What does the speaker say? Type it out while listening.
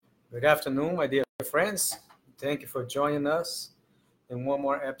Good afternoon, my dear friends. Thank you for joining us in one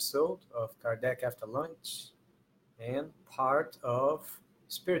more episode of Kardec After Lunch and part of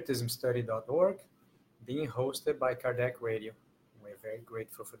spiritismstudy.org being hosted by Kardec Radio. We're very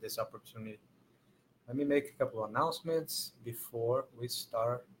grateful for this opportunity. Let me make a couple of announcements before we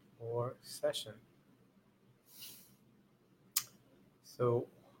start our session. So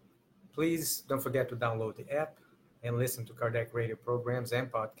please don't forget to download the app and listen to Kardec Radio programs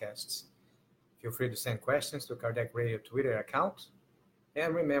and podcasts. Feel free to send questions to Kardec Radio Twitter account.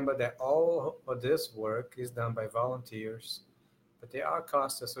 And remember that all of this work is done by volunteers, but there are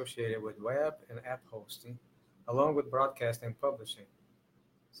costs associated with web and app hosting, along with broadcast and publishing.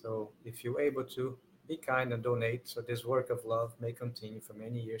 So if you're able to, be kind and donate so this work of love may continue for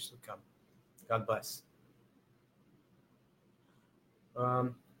many years to come. God bless.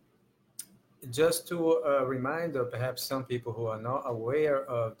 Just to remind perhaps some people who are not aware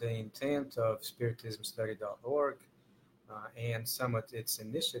of the intent of spiritismstudy.org and some of its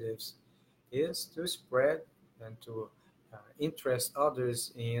initiatives is to spread and to interest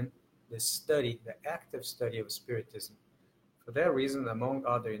others in the study, the active study of Spiritism. For that reason, among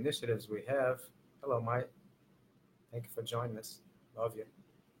other initiatives we have, hello Mike, thank you for joining us, love you.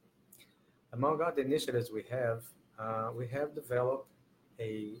 Among other initiatives we have developed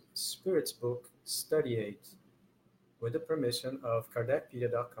a Spirits book study aid with the permission of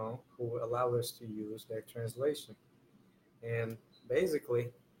Kardecpedia.com, who allow us to use their translation. And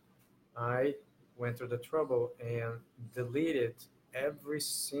basically, I went through the trouble and deleted every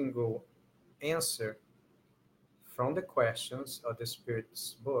single answer from the questions of the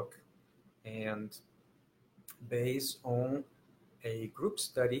Spirits book, and based on a group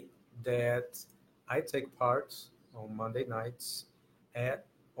study that I take part on Monday nights at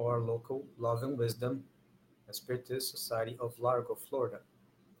our local Love and Wisdom Spiritist Society of Largo, Florida.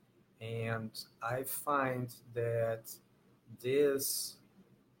 And I find that this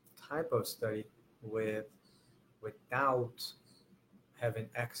type of study without having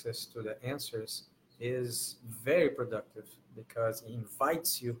access to the answers is very productive because it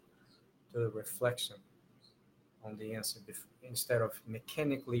invites you to the reflection on the answer instead of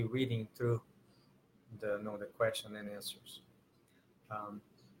mechanically reading through the question and answers.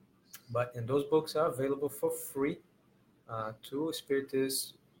 But those books are available for free to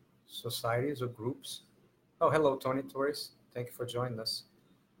Spiritist societies or groups. Oh, hello, Tony Torres. Thank you for joining us.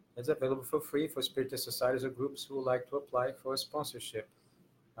 It's available for free for Spiritist societies or groups who would like to apply for a sponsorship.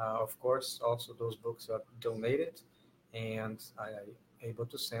 Of course, also those books are donated, and I am able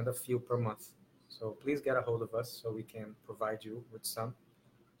to send a few per month. So please get a hold of us so we can provide you with some,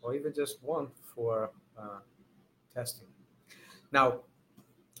 or even just one for testing. Now,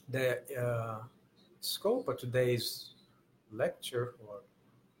 the scope of today's lecture or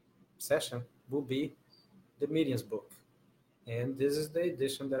session will be the Medium's book. And this is the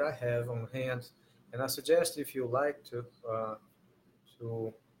edition that I have on hand. And I suggest if you like to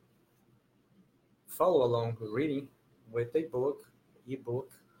follow along with reading with a book,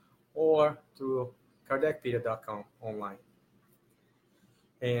 ebook, or through Kardecpedia.com online.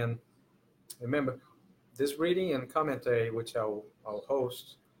 And remember, this reading and commentary, which I'll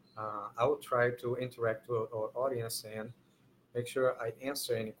host, I will try to interact with our audience and make sure I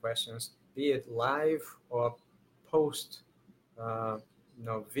answer any questions, be it live or post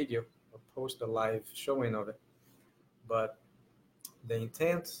video, or post a live showing of it. But the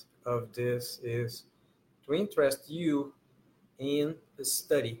intent of this is to interest you in the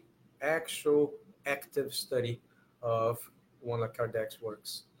study, actual active study of one of Kardec's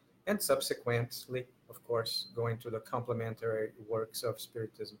works, and subsequently, of course, going to the complementary works of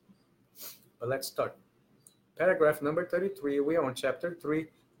Spiritism. But let's start. Paragraph number 33, we are on chapter 3,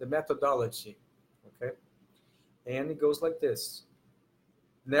 the methodology, okay? And it goes like this.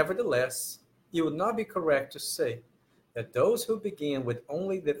 Nevertheless, it would not be correct to say that those who begin with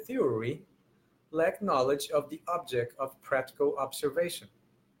only the theory lack knowledge of the object of practical observation.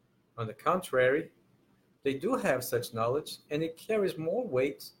 On the contrary, they do have such knowledge, and it carries more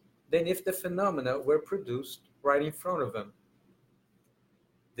weight than if the phenomena were produced right in front of them.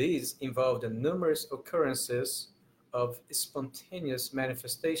 These involve the numerous occurrences of spontaneous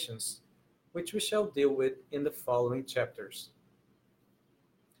manifestations, which we shall deal with in the following chapters.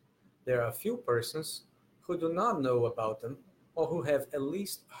 There are few persons who do not know about them, or who have at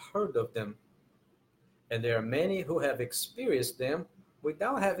least heard of them, and there are many who have experienced them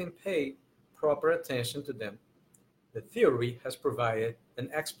without having paid proper attention to them. The theory has provided an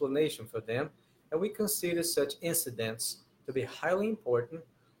explanation for them, and we consider such incidents to be highly important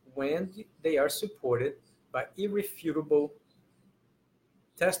when they are supported by irrefutable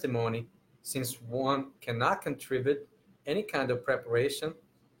testimony, since one cannot contribute any kind of preparation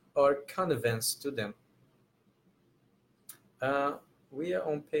or connivance to them. Uh, we are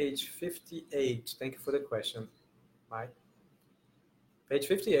on page 58. Thank you for the question, Mike. Page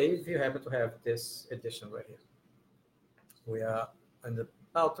 58, if you happen to have this edition right here. We are in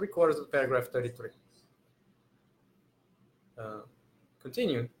about three quarters of paragraph 33. Uh,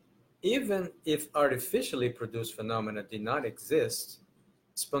 Continue. Even if artificially produced phenomena did not exist,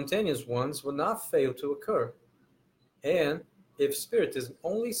 spontaneous ones would not fail to occur. And if Spiritism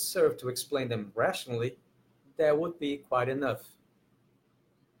only served to explain them rationally, that would be quite enough.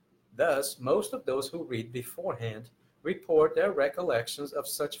 Thus, most of those who read beforehand report their recollections of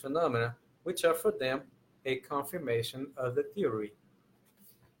such phenomena, which are for them a confirmation of the theory.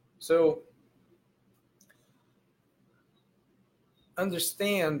 So,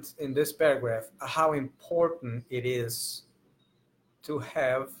 understand in this paragraph how important it is to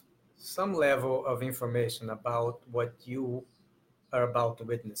have some level of information about what you are about to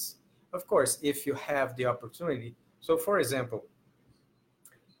witness. Of course, if you have the opportunity. So, for example,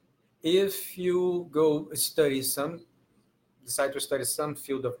 if you decide to study some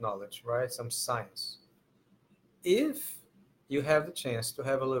field of knowledge, right? Some science. If you have the chance to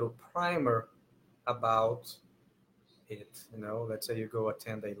have a little primer about it, let's say you go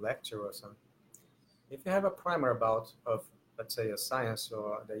attend a lecture or something. If you have a primer of, let's say, a science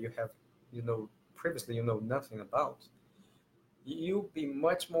or that previously you know nothing about, you'll be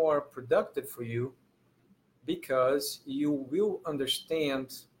much more productive for you because you will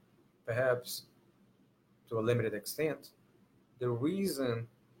understand, perhaps to a limited extent, the reason,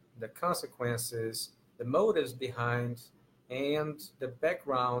 the consequences, the motives behind, and the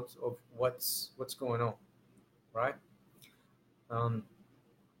background of what's going on, right? Um,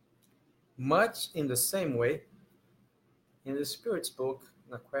 Much in the same way, in the Spirit's book,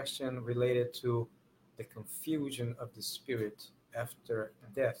 a question related to the confusion of the spirit after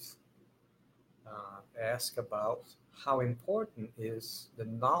death ask about how important is the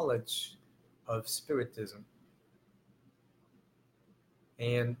knowledge of Spiritism.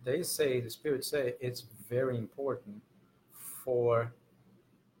 And the Spirits say it's very important for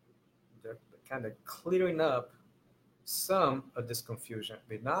the kind of clearing up some of this confusion.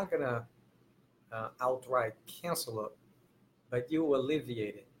 We're not going to outright cancel it, but you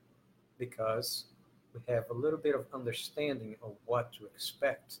alleviate it because we have a little bit of understanding of what to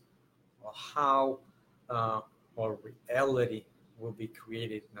expect or how our reality will be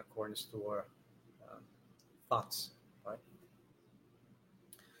created in accordance to our um, thoughts. Right?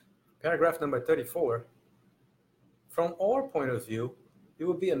 Paragraph number 34. From our point of view, it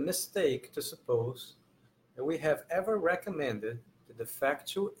would be a mistake to suppose that we have ever recommended that the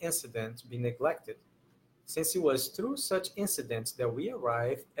factual incident be neglected, since it was through such incidents that we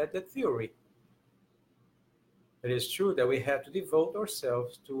arrived at the theory. It is true that we had to devote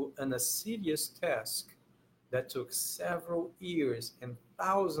ourselves to an assiduous task that took several years and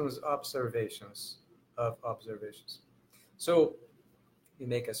thousands of observations. So we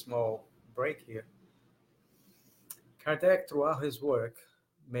make a small break here. Kardec, throughout his work,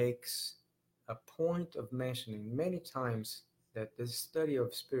 makes a point of mentioning many times that the study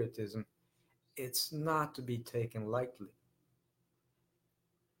of Spiritism, it's not to be taken lightly.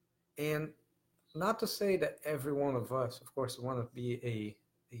 And not to say that every one of us, of course, want to be a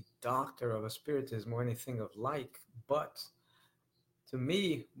doctor of a Spiritism or anything of like, but to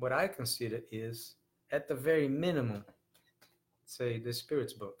me, what I consider is, at the very minimum, say, the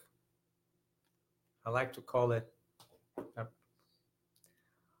Spirit's book. I like to call it a,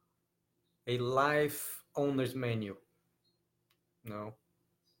 a life owner's manual. No,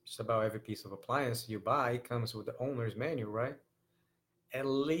 just about every piece of appliance you buy comes with the owner's manual, right? At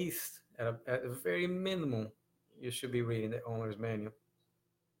least, at a very minimum, you should be reading the owner's manual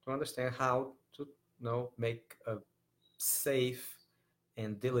to understand how to make a safe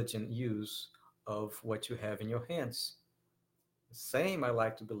and diligent use of what you have in your hands. The same, I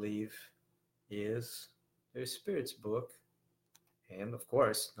like to believe, is the Spirit's book, and of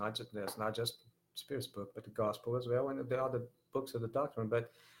course, that's not just Spirit's book, but the Gospel as well, and the other books of the doctrine.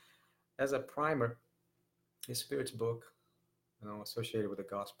 But as a primer, the Spirit's book, associated with the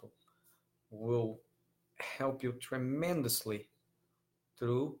Gospel, will help you tremendously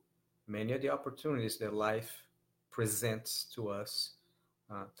through many of the opportunities that life presents to us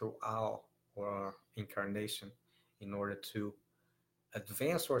throughout our incarnation in order to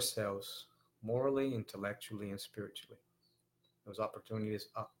advance ourselves morally, intellectually, and spiritually. Those opportunities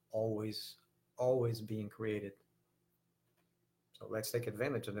are always being created. So let's take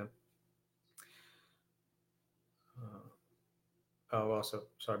advantage of them. Uh, Oh, also,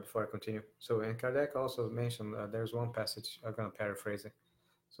 sorry, before I continue. So, and Kardec also mentioned there's one passage, I'm going to paraphrase it.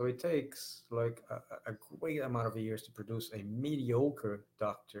 So, it takes like a great amount of years to produce a mediocre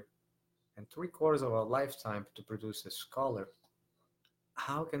doctor and three-quarters of a lifetime to produce a scholar.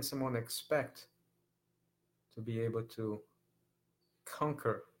 How can someone expect to be able to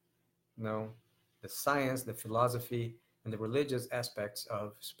conquer, you know, the science, the philosophy, and the religious aspects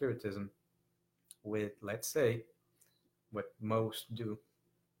of Spiritism with, let's say, what most do,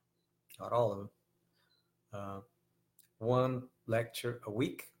 not all of them, uh, one lecture a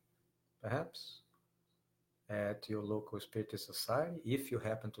week, perhaps, at your local Spiritist society, if you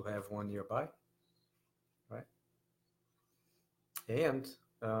happen to have one nearby, right? And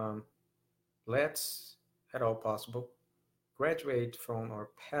um, let's, at all possible, graduate from our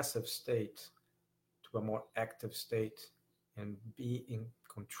passive state to a more active state and be in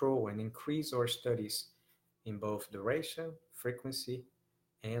control and increase our studies in both duration, frequency,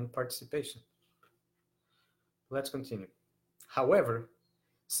 and participation. Let's continue. However,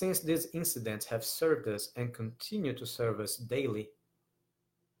 since these incidents have served us and continue to serve us daily,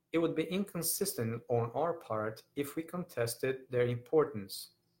 it would be inconsistent on our part if we contested their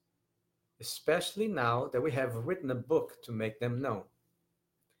importance, especially now that we have written a book to make them known.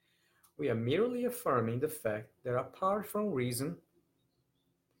 We are merely affirming the fact that apart from reason,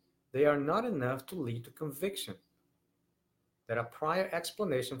 they are not enough to lead to conviction, that a prior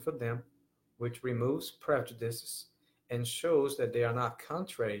explanation for them, which removes prejudices and shows that they are not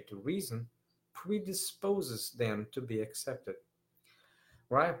contrary to reason, predisposes them to be accepted.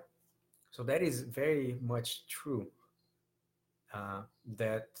 Right? So that is very much true.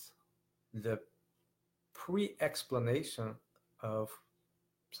 That the pre-explanation of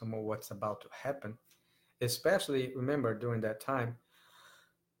some of what's about to happen, especially remember during that time,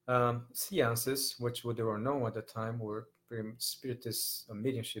 seances, which were known at the time, were spiritist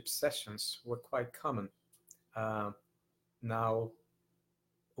mediumship sessions, were quite common. Uh, Now,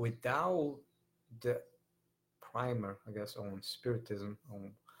 without the primer, I guess, on spiritism,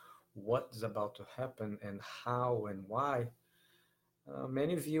 on what is about to happen and how and why,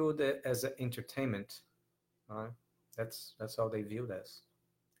 many viewed it as an entertainment. Right? That's how they viewed us,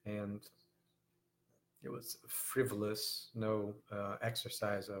 and it was frivolous, no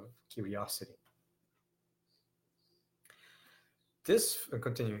exercise of curiosity. This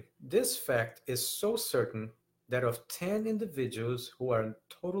continuing, this fact is so certain that of 10 individuals who are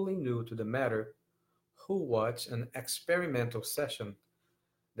totally new to the matter, who watch an experimental session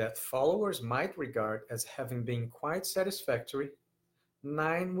that followers might regard as having been quite satisfactory,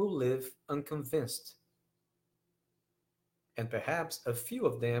 9 will live unconvinced, and perhaps a few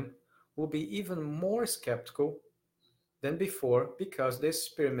of them will be even more skeptical than before because the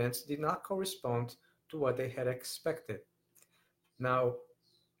experiments did not correspond to what they had expected. Now,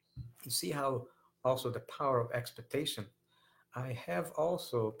 you see how also the power of expectation. I have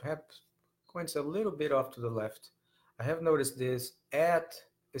also, perhaps going a little bit off to the left, I have noticed this at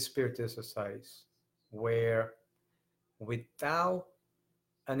Spiritist societies where without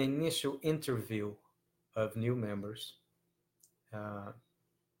an initial interview of new members, uh,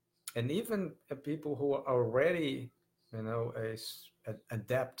 and even people who are already, a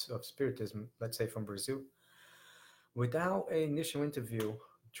adept of Spiritism, let's say from Brazil, without an initial interview,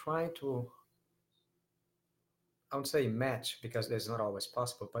 trying to, I would say match because that's not always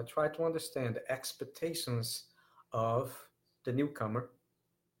possible, but try to understand the expectations of the newcomer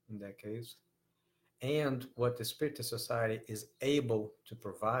in that case and what the Spiritist Society is able to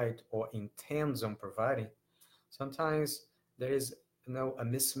provide or intends on providing. Sometimes there is a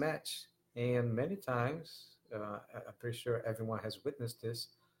mismatch, and many times, I'm pretty sure everyone has witnessed this.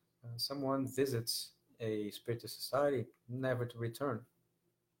 Someone visits a Spiritist Society never to return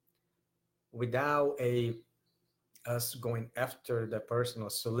without a us going after the person or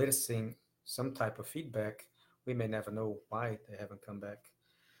soliciting some type of feedback, we may never know why they haven't come back.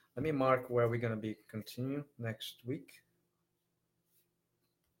 Let me mark where we're going to be continuing next week.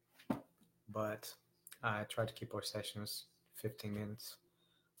 But I try to keep our sessions 15 minutes.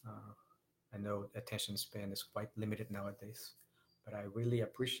 Uh, I know attention span is quite limited nowadays, but I really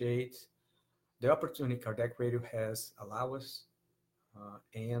appreciate the opportunity Kardec Radio has allowed us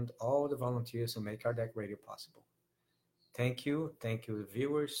and all the volunteers who make Kardec Radio possible. Thank you,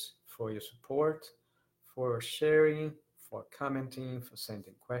 viewers, for your support, for sharing, for commenting, for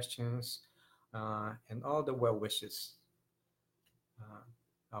sending questions, and all the well wishes. Uh,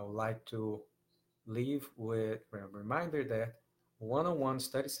 I would like to leave with a reminder that one-on-one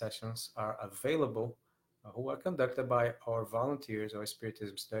study sessions are available who are conducted by our volunteers or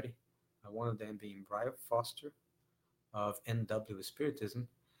Spiritism study, one of them being Brian Foster, of NW Spiritism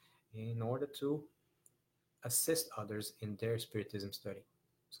in order to assist others in their Spiritism study.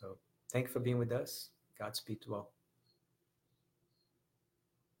 So thank you for being with us. Godspeed to all.